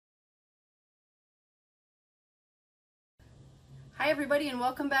Hi everybody, and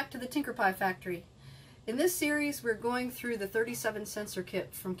welcome back to the Tinker Pie Factory. In this series we're going through the 37 sensor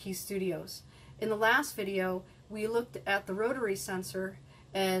kit from Keyestudios. In the last video we looked at the rotary sensor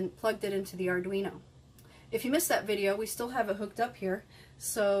and plugged it into the Arduino. If you missed that video, we still have it hooked up here,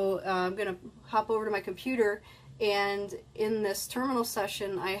 so I'm going to hop over to my computer, and in this terminal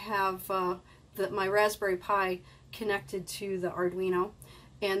session I have my Raspberry Pi connected to the Arduino,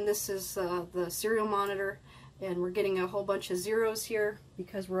 and this is the serial monitor. And we're getting a whole bunch of zeros here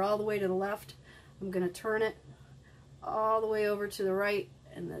because we're all the way to the left. I'm going to turn it all the way over to the right,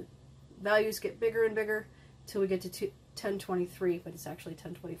 and the values get bigger and bigger until we get to 1023, but it's actually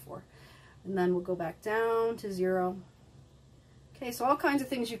 1024. And then we'll go back down to 0. Okay, so all kinds of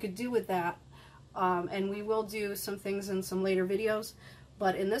things you could do with that, and we will do some things in some later videos,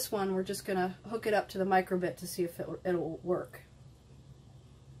 but in this one we're just going to hook it up to the Microbit to see if it'll work.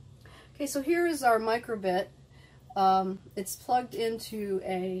 Okay, so here is our Microbit. It's plugged into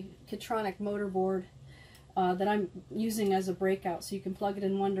a Kitronic motor board that I'm using as a breakout, so you can plug it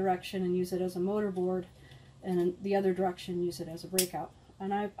in one direction and use it as a motor board, and in the other direction use it as a breakout.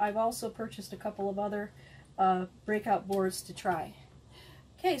 And I've also purchased a couple of other breakout boards to try.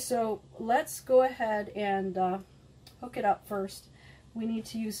 Okay, so let's go ahead and hook it up first. We need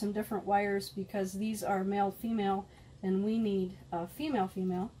to use some different wires because these are male-female, and we need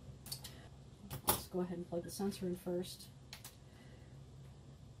female-female. Let's go ahead and plug the sensor in first.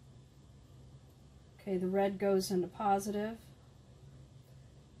 Okay, the red goes into positive,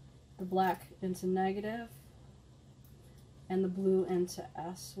 the black into negative, and the blue into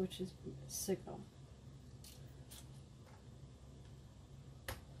S, which is signal.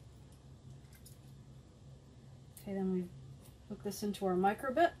 Okay, then we hook this into our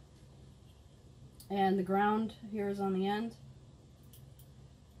Microbit, and the ground here is on the end.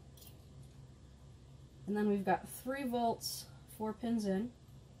 And then we've got 3 volts, 4 pins in.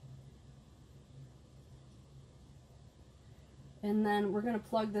 And then we're going to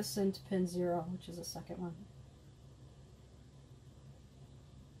plug this into pin 0, which is the second one.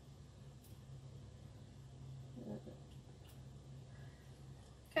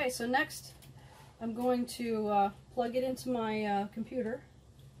 Okay, so next I'm going to plug it into my computer.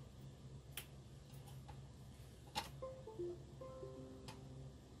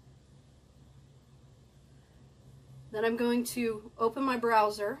 Then I'm going to open my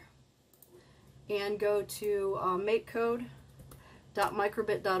browser and go to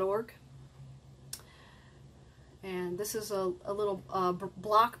makecode.microbit.org. And this is a little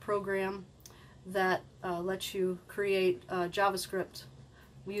block program that lets you create JavaScript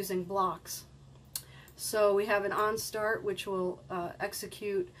using blocks. So we have an on start, which will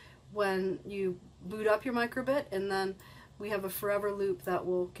execute when you boot up your Microbit, and then we have a forever loop that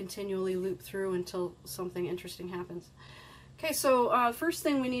will continually loop through until something interesting happens. Okay, so first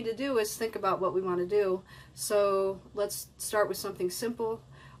thing we need to do is think about what we want to do. So let's start with something simple.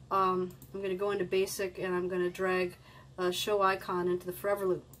 I'm going to go into basic, and I'm going to drag a show icon into the forever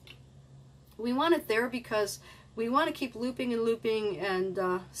loop. We want it there because we want to keep looping and looping and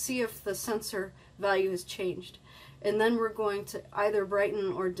see if the sensor value has changed. And then we're going to either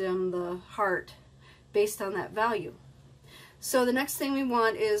brighten or dim the heart based on that value. So the next thing we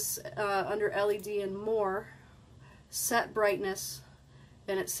want is under LED and more, set brightness,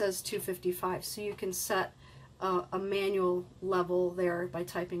 and it says 255. So you can set a manual level there by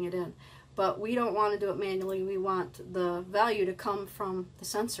typing it in. But we don't want to do it manually. We want the value to come from the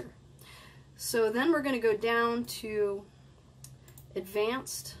sensor. So then we're going to go down to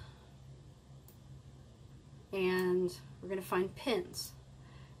advanced, and we're going to find pins.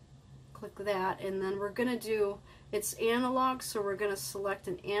 Click that, and then we're going to do, it's analog, so we're going to select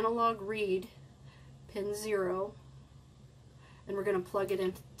an analog read, pin 0, and we're going to plug it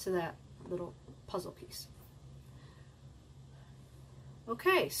into that little puzzle piece.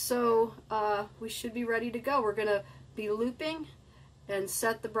 Okay, so we should be ready to go. We're going to be looping and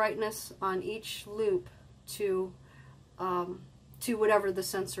set the brightness on each loop to whatever the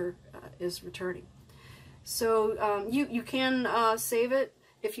sensor is returning. So you can save it.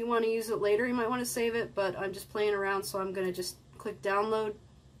 If you want to use it later, you might want to save it, but I'm just playing around, so I'm going to just click download,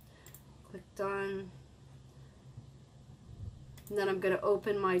 click done, and then I'm going to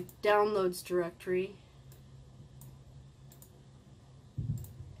open my downloads directory,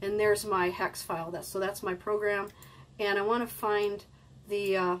 and there's my hex file. So that's my program, and I want to find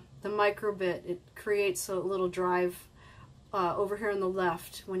the Microbit. It creates a little drive over here on the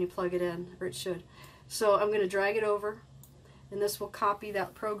left when you plug it in, or it should. So I'm going to drag it over, and this will copy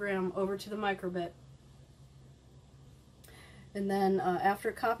that program over to the Microbit. And then after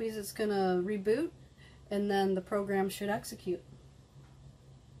it copies, it's going to reboot, and then the program should execute.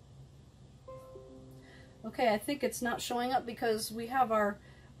 Okay, I think it's not showing up because we have our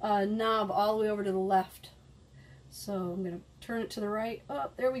knob all the way over to the left. So I'm going to turn it to the right. Oh,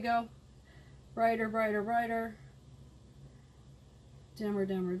 there we go. Brighter, brighter, brighter. Dimmer,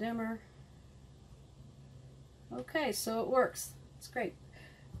 dimmer, dimmer. Okay, so it works. It's great.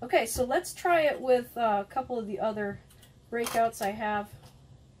 Okay, so let's try it with a couple of the other breakouts I have.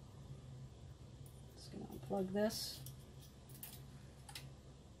 Just going to unplug this.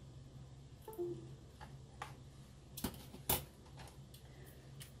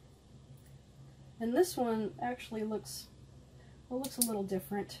 And this one actually looks a little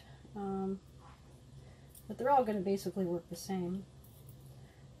different, but they're all going to basically work the same.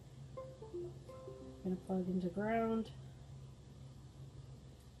 I'm going to plug into ground.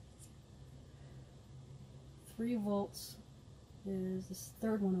 3 volts is this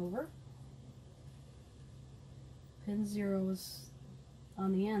third one over. Pin 0 is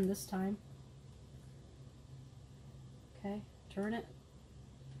on the end this time. Okay, turn it.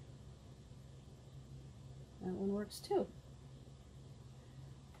 That one works too.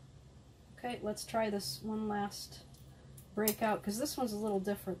 Okay, let's try this one last breakout, because this one's a little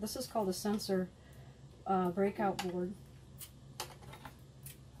different. This is called a sensor breakout board.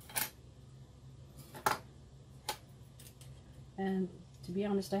 And to be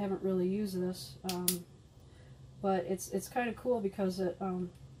honest, I haven't really used this, but it's kind of cool because it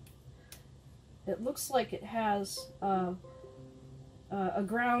looks like it has a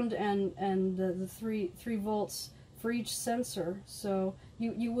ground and the 3 volts for each sensor. So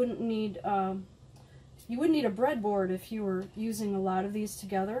you wouldn't need a breadboard if you were using a lot of these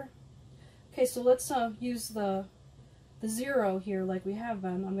together. Okay, so let's use the 0 here like we have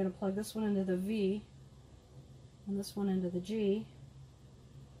been. I'm going to plug this one into the V and this one into the G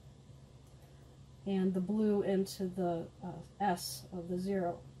and the blue into the S of the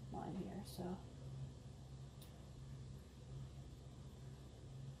 0 line here. So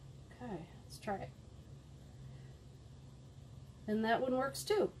okay, let's try it. And that one works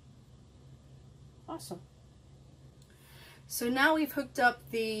too. Awesome. So now we've hooked up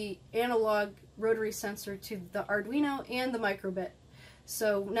the analog rotary sensor to the Arduino and the Microbit.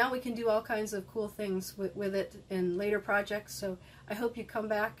 So now we can do all kinds of cool things with it in later projects. So I hope you come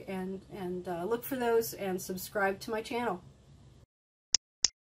back and look for those and subscribe to my channel.